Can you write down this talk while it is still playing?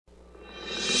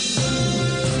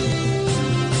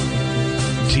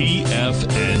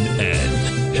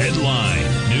TFNN. Headline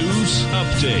News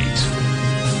Update.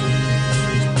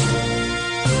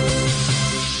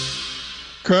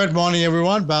 Good morning,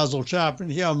 everyone. Basil Chapman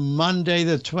here. Monday,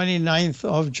 the 29th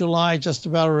of July, just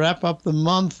about to wrap up the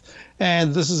month.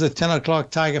 And this is a 10 o'clock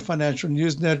Tiger Financial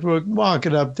News Network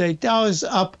market update. Dow is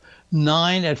up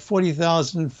 9 at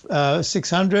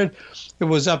 40,600. It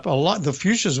was up a lot. The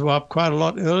futures were up quite a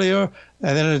lot earlier,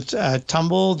 and then it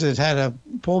tumbled. It had a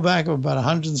pullback of about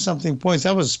 100 and something points.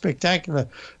 That was a spectacular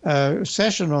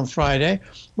session on Friday.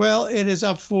 Well, it is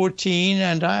up 14,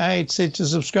 and I said to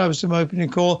subscribers to my opening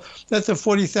call that the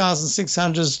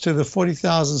 40,600s to the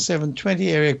 40,720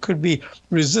 area could be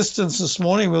resistance this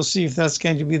morning. We'll see if that's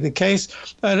going to be the case.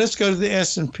 Let's go to the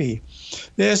S&P.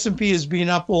 The S&P has been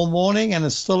up all morning, and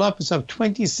it's still up. It's up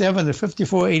 27 to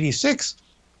 54.86.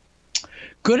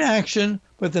 Good action,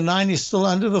 but the 9 is still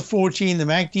under the 14. The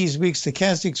MACD is weak,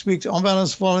 stochastics weak, on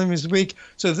balance volume is weak.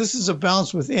 So this is a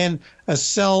bounce within a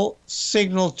sell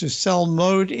signal to sell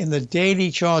mode in the daily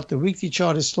chart. The weekly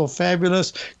chart is still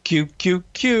fabulous.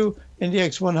 QQQ.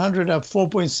 Index 100 up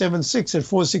 4.76 at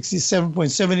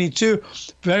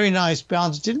 467.72. Very nice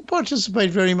bounce. Didn't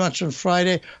participate very much on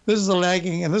Friday. This is the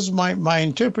lagging, and this is my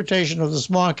interpretation of this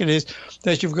market is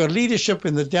that you've got leadership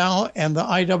in the Dow and the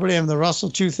IWM, the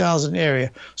Russell 2000 area,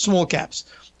 small caps.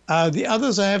 The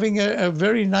others are having a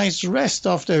very nice rest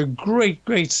after a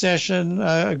great session,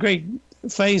 a great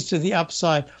phase to the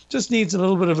upside. Just needs a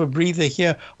little bit of a breather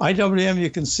here. IWM,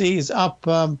 you can see, is up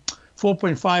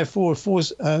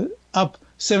 4.54, up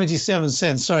 77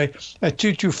 cents, at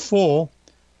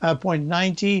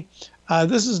 224.90.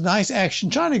 This is nice action.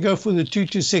 Trying to go for the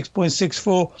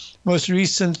 226.64, most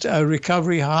recent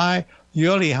recovery high,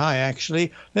 yearly high,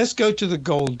 actually. Let's go to the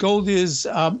gold. Gold is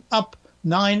up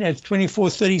 9 at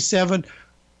 24.37.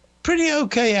 Pretty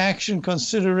okay action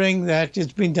considering that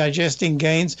it's been digesting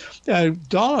gains.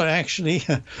 Dollar, actually,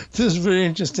 this is very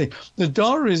interesting. The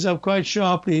dollar is up quite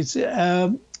sharply. It's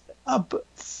up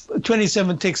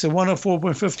 27 ticks at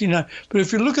 104.59. But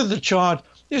if you look at the chart,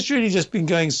 it's really just been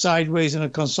going sideways in a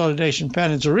consolidation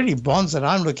pattern. It's already bonds that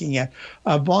I'm looking at.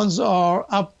 Bonds are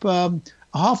up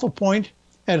half a point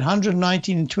at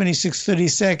 119 and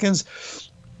 26 seconds.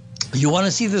 You want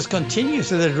to see this continue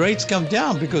so that rates come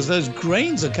down because those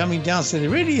grains are coming down. So there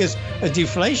really is a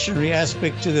deflationary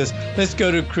aspect to this. Let's go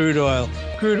to crude oil.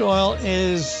 Crude oil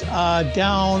is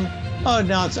down. Oh,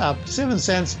 now it's up 7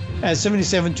 cents at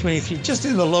 77.23, just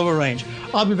in the lower range.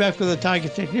 I'll be back with the Tiger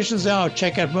Technicians Hour.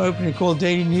 Check out my opening call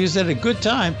daily news at a good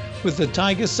time with the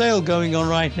Tiger sale going on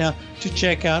right now to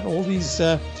check out all these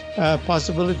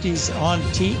possibilities on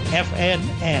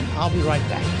TFNN. I'll be right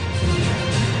back.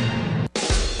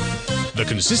 The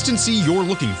consistency you're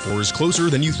looking for is closer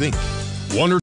than you think. One or